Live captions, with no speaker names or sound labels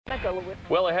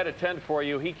Well, ahead at 10 for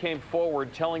you, he came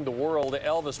forward telling the world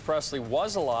Elvis Presley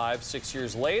was alive. 6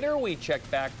 years later, we check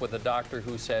back with a doctor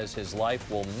who says his life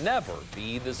will never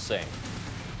be the same.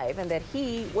 And that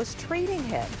he was treating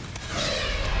him.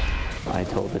 I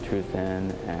told the truth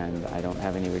then, and I don't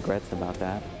have any regrets about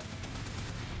that.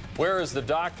 Where is the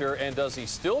doctor, and does he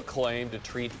still claim to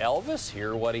treat Elvis?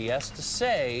 Hear what he has to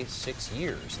say 6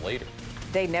 years later.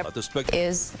 They never.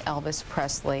 Is Elvis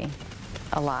Presley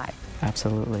alive?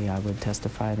 Absolutely, I would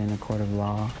testify it in a court of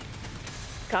law.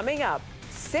 Coming up,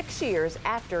 6 years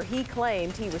after he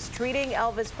claimed he was treating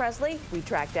Elvis Presley, we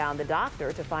tracked down the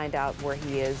doctor to find out where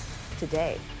he is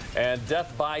today. And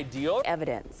death by deodorant.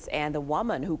 Evidence, and the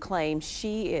woman who claims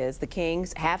she is the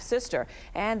king's half-sister,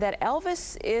 and that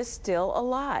Elvis is still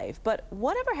alive. But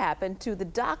whatever happened to the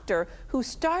doctor who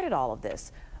started all of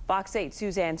this? Fox 8's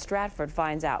Suzanne Stratford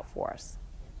finds out for us.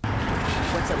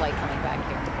 What's it like coming back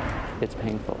here? It's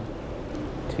painful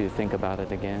to think about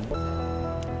it again.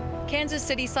 Kansas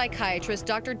City psychiatrist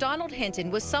Dr. Donald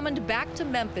Hinton was summoned back to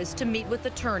Memphis to meet with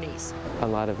attorneys. A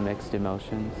lot of mixed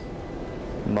emotions.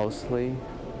 Mostly,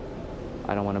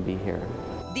 I don't want to be here.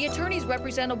 The attorneys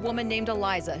represent a woman named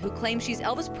Eliza who claims she's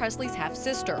Elvis Presley's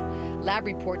half-sister. Lab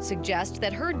reports suggest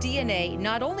that her DNA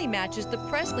not only matches the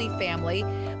Presley family,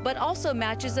 but also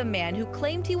matches a man who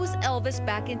claimed he was Elvis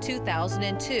back in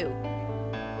 2002.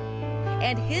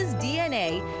 And his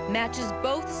DNA matches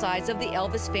both sides of the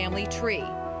Elvis family tree.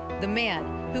 The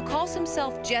man, who calls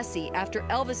himself Jesse after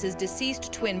Elvis's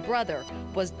deceased twin brother,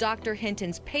 was Dr.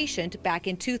 Hinton's patient back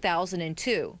in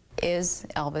 2002. Is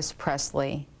Elvis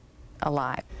Presley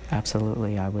alive?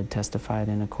 Absolutely, I would testify it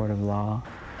in a court of law.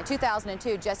 In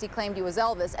 2002, Jesse claimed he was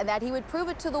Elvis and that he would prove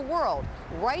it to the world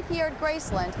right here at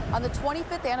Graceland on the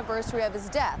 25th anniversary of his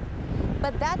death.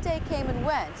 But that day came and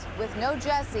went with no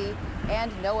Jesse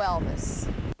and no Elvis.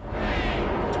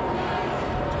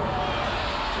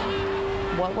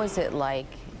 What was it like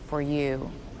for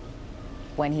you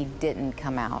when he didn't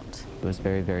come out? It was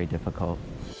very, very difficult.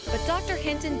 But Dr.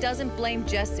 Hinton doesn't blame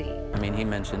Jesse. I mean, he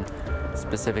mentioned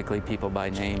specifically people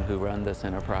by name who run this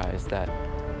enterprise that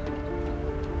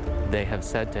they have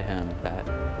said to him that,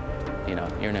 you know,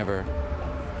 you're never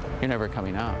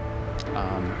coming out.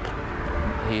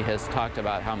 He has talked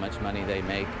about how much money they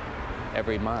make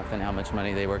every month and how much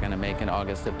money they were going to make in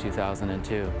August of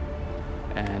 2002.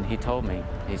 And he told me,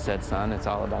 he said, son, it's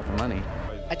all about the money.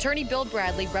 Attorney Bill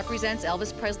Bradley represents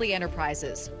Elvis Presley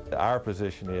Enterprises. Our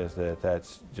position is that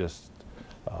that's just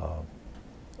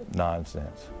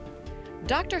nonsense.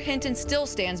 Dr. Hinton still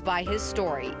stands by his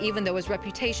story, even though his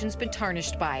reputation's been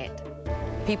tarnished by it.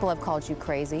 People have called you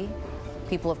crazy.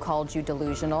 People have called you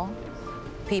delusional.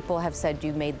 People have said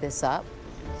you made this up.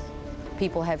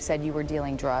 People have said you were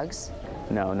dealing drugs.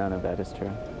 No, none of that is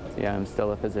true. Yeah, I'm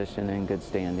still a physician in good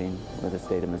standing with the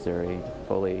state of Missouri,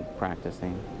 fully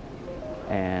practicing.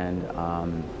 And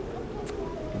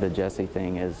the Jesse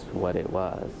thing is what it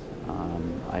was.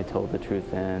 I told the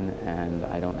truth then, and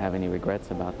I don't have any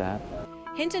regrets about that.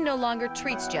 Hinton no longer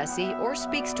treats Jesse or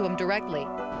speaks to him directly.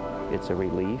 It's a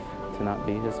relief to not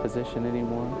be his physician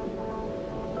anymore,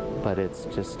 but it's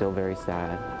just still very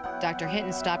sad. Dr.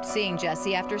 Hinton stopped seeing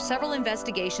Jesse after several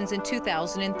investigations in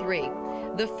 2003.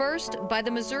 The first, by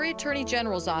the Missouri Attorney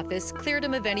General's office, cleared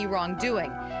him of any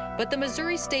wrongdoing. But the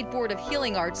Missouri State Board of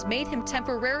Healing Arts made him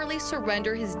temporarily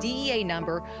surrender his DEA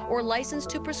number or license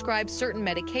to prescribe certain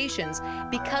medications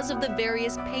because of the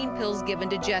various pain pills given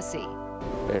to Jesse.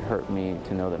 It hurt me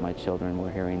to know that my children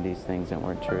were hearing these things that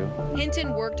weren't true.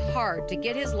 Hinton worked hard to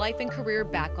get his life and career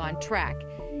back on track.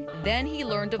 Then he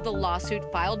learned of the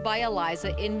lawsuit filed by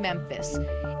Eliza in Memphis.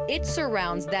 It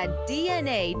surrounds that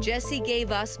DNA Jesse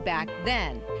gave us back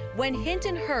then. When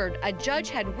Hinton heard a judge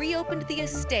had reopened the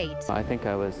estate, I think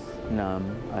I was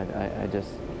numb. I just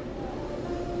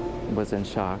was in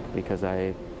shock because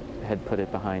I had put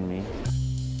it behind me.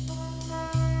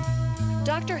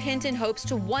 Dr. Hinton hopes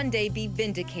to one day be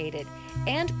vindicated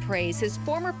and prays his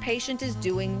former patient is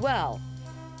doing well.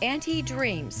 And he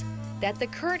dreams that the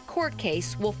current court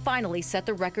case will finally set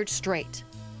the record straight.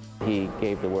 He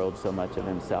gave the world so much of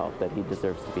himself that he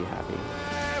deserves to be happy.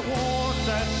 I want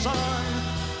that sun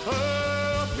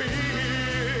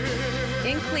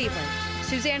appear. In Cleveland,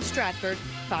 Suzanne Stratford,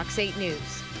 Fox 8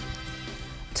 News.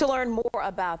 To learn more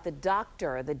about the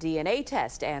doctor, the DNA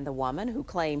test, and the woman who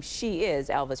claims she is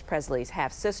Elvis Presley's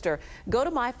half-sister, go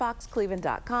to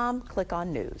myfoxcleveland.com, click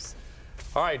on News.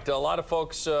 All right, a lot of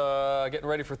folks getting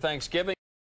ready for Thanksgiving.